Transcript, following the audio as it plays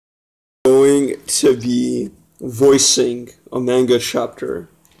to be voicing a manga chapter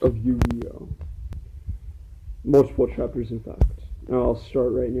of Yu-Gi-Oh! Multiple chapters, in fact. And I'll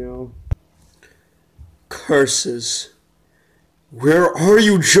start right now. Curses. Where are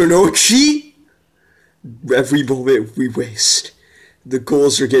you, Janochi? Every moment we waste, the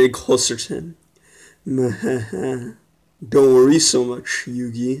goals are getting closer to him. Don't worry so much,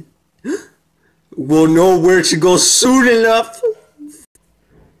 Yugi. We'll know where to go soon enough.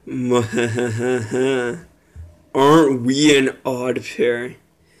 Aren't we an odd pair?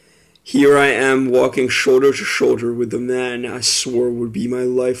 Here I am walking shoulder to shoulder with the man I swore would be my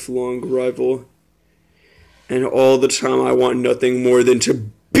lifelong rival. And all the time I want nothing more than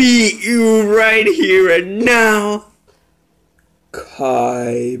to beat you right here and now.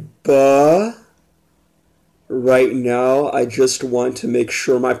 Kaiba. Right now, I just want to make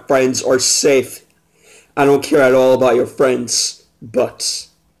sure my friends are safe. I don't care at all about your friends, but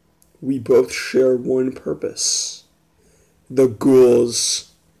we both share one purpose. The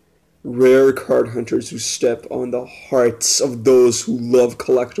ghouls, rare card hunters who step on the hearts of those who love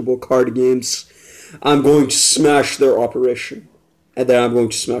collectible card games. I'm going to smash their operation, and then I'm going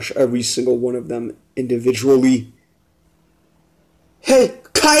to smash every single one of them individually. Hey,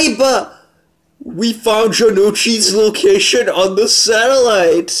 Kaiba! We found Janochi's location on the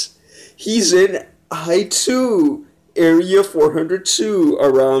satellite. He's in I-2, Area 402,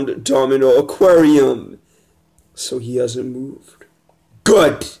 around Domino Aquarium. So he hasn't moved.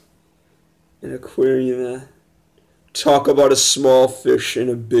 Good! An aquarium, eh? Talk about a small fish in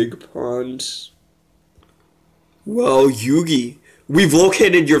a big pond. Well, Yugi, we've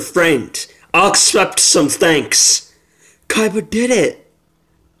located your friend. I'll accept some thanks. Kaiba did it.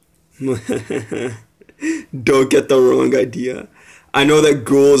 Don't get the wrong idea. I know that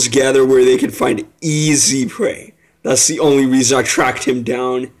ghouls gather where they can find easy prey. That's the only reason I tracked him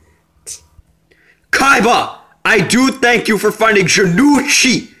down. Kaiba! I do thank you for finding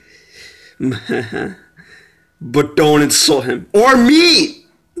Janochi! But don't insult him. Or me!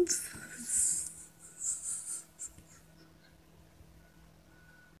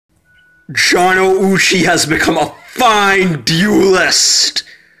 Janochi has become a fine duelist!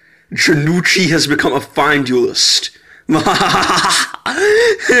 Janochi has become a fine duelist. Him,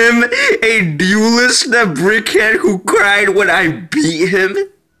 a duelist, the brickhead who cried when I beat him?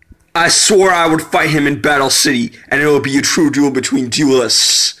 I swore I would fight him in Battle City, and it will be a true duel between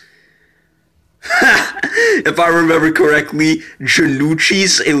duelists. If I remember correctly,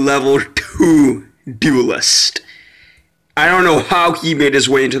 Janochi's a level 2 duelist. I don't know how he made his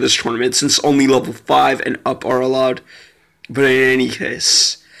way into this tournament, since only level 5 and up are allowed. But in any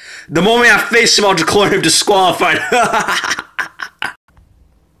case, the moment I face him, I'll declare him disqualified.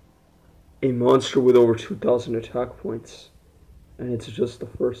 A monster with over 2,000 attack points. And it's just the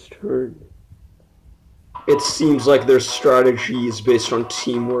first turn. It seems like their strategy is based on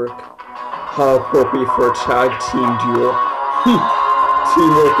teamwork. How appropriate for a tag team duel.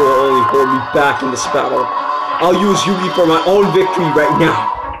 Teamwork will only hold me back in this battle. I'll use Yugi for my own victory right now.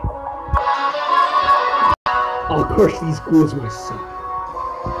 I'll crush these ghouls myself.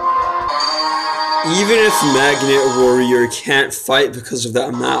 Even if Magnet Warrior can't fight because of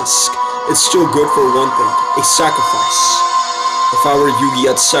that mask, it's still good for one thing, a sacrifice. If I were Yugi,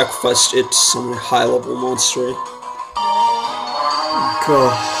 I'd sacrificed it to summon a high-level monster.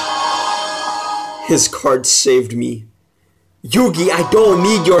 God. His card saved me. Yugi, I don't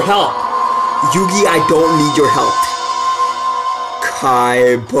need your help! Yugi, I don't need your help.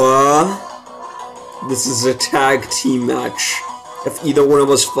 Kaiba. This is a tag team match. If either one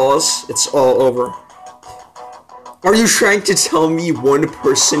of us falls, it's all over. Are you trying to tell me one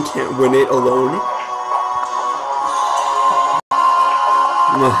person can't win it alone?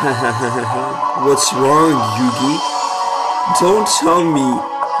 What's wrong, Yugi? Don't tell me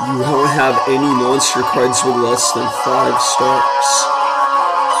you don't have any monster cards with less than 5 stars.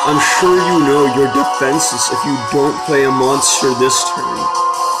 I'm sure you know your defenses if you don't play a monster this turn.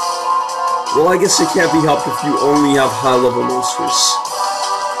 Well, I guess it can't be helped if you only have high-level monsters.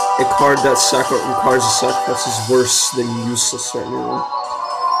 A card that requires a sacrifice is worse than useless right now.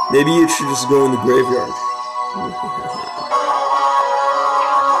 Maybe it should just go in the graveyard.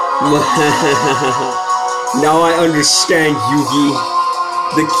 Now I understand, Yugi.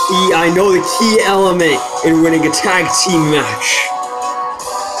 I know the key element in winning a tag team match.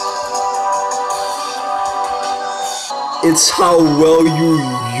 It's how well you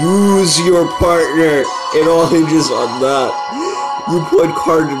use your partner. It all hinges on that. You played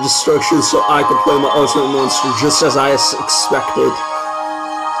Card of Destruction so I could play my ultimate monster just as I expected.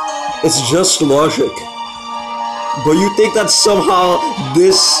 It's just logic. But you think that somehow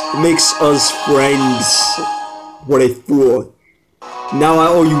this makes us friends? What a fool. Now I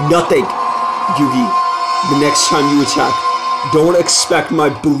owe you nothing, Yugi. The next time you attack, don't expect my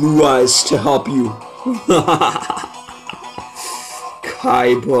blue eyes to help you.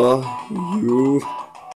 Kaiba, you...